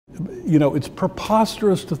You know, it's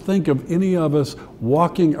preposterous to think of any of us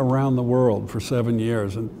walking around the world for 7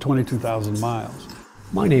 years and 22,000 miles.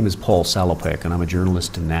 My name is Paul Salopek, and I'm a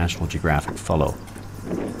journalist and National Geographic Fellow.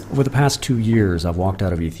 Over the past 2 years, I've walked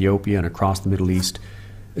out of Ethiopia and across the Middle East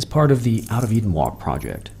as part of the Out of Eden Walk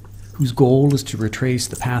project, whose goal is to retrace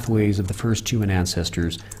the pathways of the first human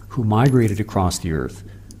ancestors who migrated across the earth,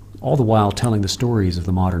 all the while telling the stories of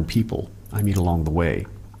the modern people I meet along the way.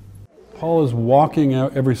 Paul is walking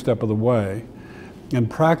out every step of the way and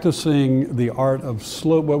practicing the art of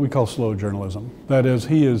what we call slow journalism. That is,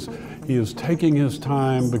 he is taking his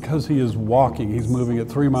time because he is walking. He's moving at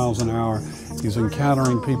 3 miles an hour. He's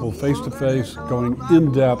encountering people face to face, going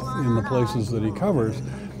in depth in the places that he covers.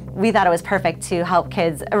 We thought it was perfect to help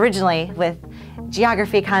kids originally with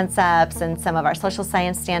geography concepts and some of our social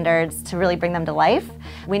science standards to really bring them to life.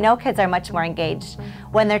 We know kids are much more engaged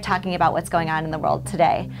when they're talking about what's going on in the world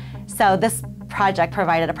today. So this project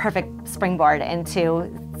provided a perfect springboard into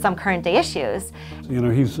some current day issues. You know,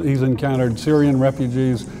 he's encountered Syrian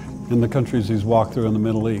refugees in the countries he's walked through in the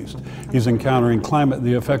Middle East. He's encountering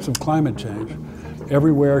the effects of climate change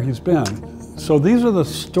everywhere he's been. So these are the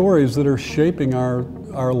stories that are shaping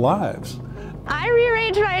our lives. I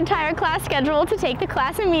rearranged my entire class schedule to take the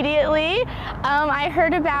class immediately. I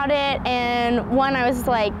heard about it, and I was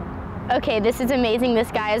like, okay, this is amazing.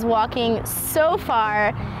 This guy is walking so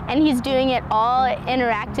far, and he's doing it all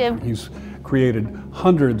interactive. He's created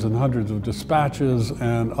hundreds and hundreds of dispatches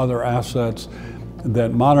and other assets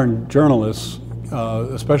that modern journalists,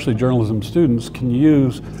 especially journalism students, can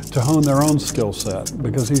use to hone their own skill set,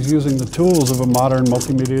 because he's using the tools of a modern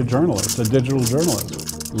multimedia journalist, a digital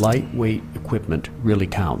journalist. Lightweight equipment really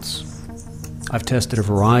counts. I've tested a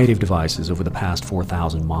variety of devices over the past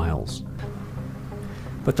 4,000 miles.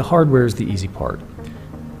 But the hardware is the easy part.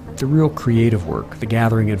 The real creative work, the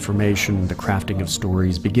gathering information, the crafting of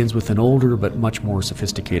stories, begins with an older but much more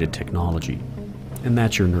sophisticated technology. And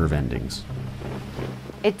that's your nerve endings.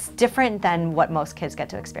 It's different than what most kids get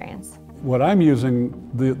to experience. What I'm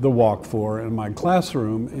using the walk for in my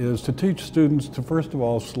classroom is to teach students to, first of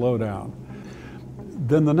all, slow down.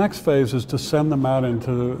 Then the next phase is to send them out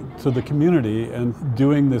into the community and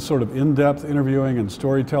doing this sort of in-depth interviewing and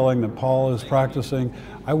storytelling that Paul is practicing.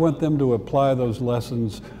 I want them to apply those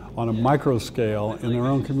lessons on a micro scale in their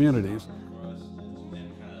own communities.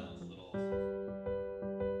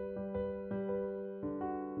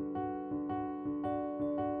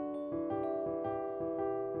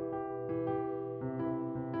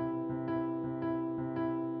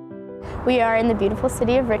 We are in the beautiful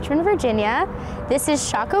city of Richmond, Virginia. This is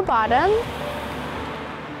Shockoe Bottom.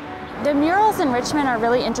 The murals in Richmond are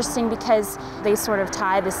really interesting because they sort of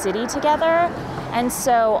tie the city together. And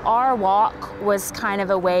so our walk was kind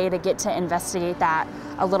of a way to get to investigate that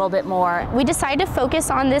a little bit more. We decided to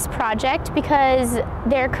focus on this project because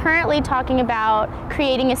they're currently talking about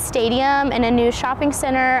creating a stadium and a new shopping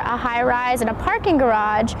center, a high-rise, and a parking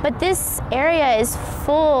garage. But this area is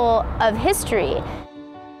full of history.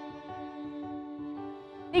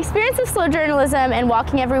 The experience of slow journalism and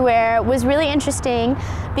walking everywhere was really interesting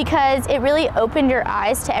because it really opened your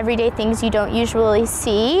eyes to everyday things you don't usually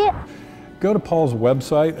see. Go to Paul's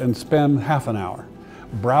website and spend half an hour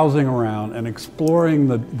browsing around and exploring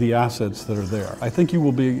the assets that are there. I think you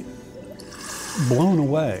will be blown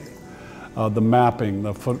away. The mapping,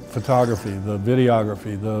 the photography, the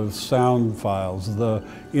videography, the sound files, the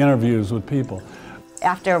interviews with people.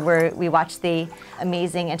 After we watch the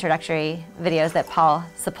amazing introductory videos that Paul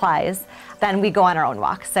supplies, then we go on our own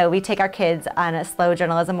walk. So we take our kids on a slow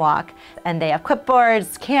journalism walk, and they have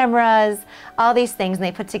clipboards, cameras, all these things, and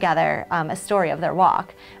they put together a story of their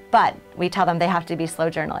walk. But we tell them they have to be slow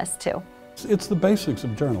journalists too. It's the basics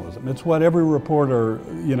of journalism. It's what every reporter,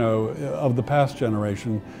 you know, of the past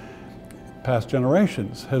generations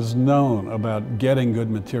has known about getting good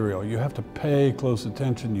material. You have to pay close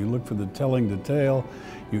attention, you look for the telling detail,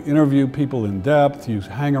 you interview people in depth, you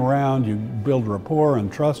hang around, you build rapport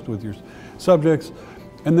and trust with your subjects,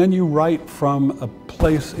 and then you write from a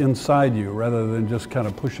place inside you rather than just kind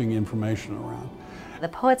of pushing information around. The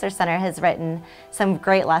Pulitzer Center has written some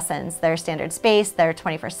great lessons. Their standard space, their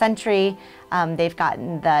 21st century, they've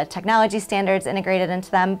gotten the technology standards integrated into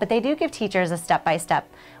them, but they do give teachers a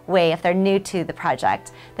step-by-step way, if they're new to the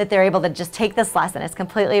project, that they're able to just take this lesson, it's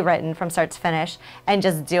completely written from start to finish, and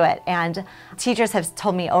just do it. And teachers have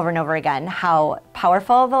told me over and over again how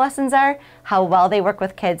powerful the lessons are, how well they work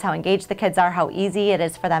with kids, how engaged the kids are, how easy it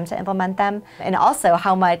is for them to implement them, and also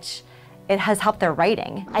how much it has helped their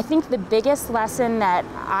writing. I think the biggest lesson that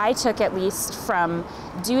I took, at least from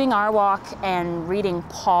doing our walk and reading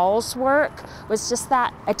Paul's work, was just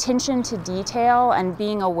that attention to detail and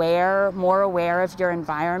being aware, more aware of your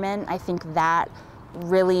environment. I think that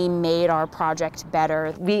really made our project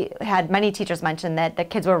better. We had many teachers mention that the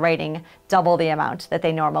kids were writing double the amount that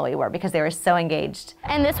they normally were because they were so engaged.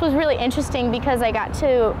 And this was really interesting because I got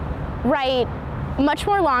to write much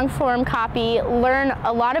more long-form copy, learn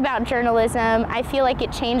a lot about journalism. I feel like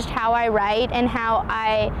it changed how I write and how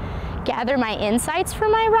I gather my insights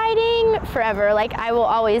from my writing forever. Like, I will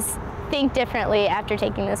always think differently after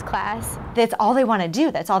taking this class. That's all they want to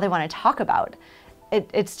do. That's all they want to talk about.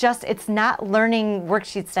 It's not learning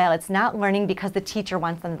worksheet style. It's not learning because the teacher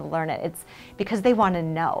wants them to learn it. It's because they want to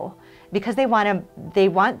know, because they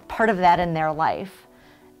want part of that in their life.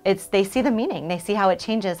 They see the meaning. They see how it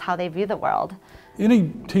changes how they view the world. Any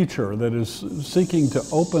teacher that is seeking to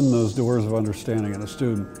open those doors of understanding in a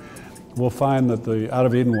student will find that the Out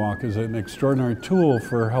of Eden Walk is an extraordinary tool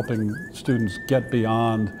for helping students get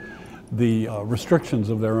beyond the restrictions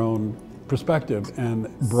of their own perspective and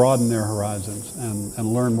broaden their horizons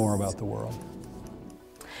and learn more about the world.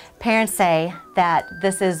 Parents say that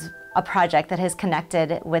this is a project that has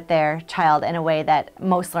connected with their child in a way that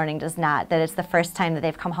most learning does not, that it's the first time that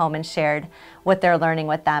they've come home and shared what they're learning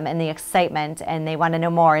with them, and the excitement, and they want to know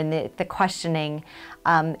more, and the questioning,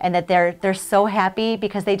 and that they're so happy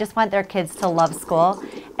because they just want their kids to love school,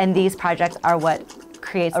 and these projects are what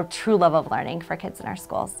creates a true love of learning for kids in our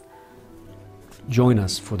schools. Join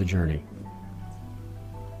us for the journey.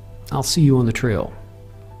 I'll see you on the trail.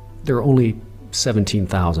 There are only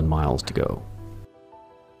 17,000 miles to go.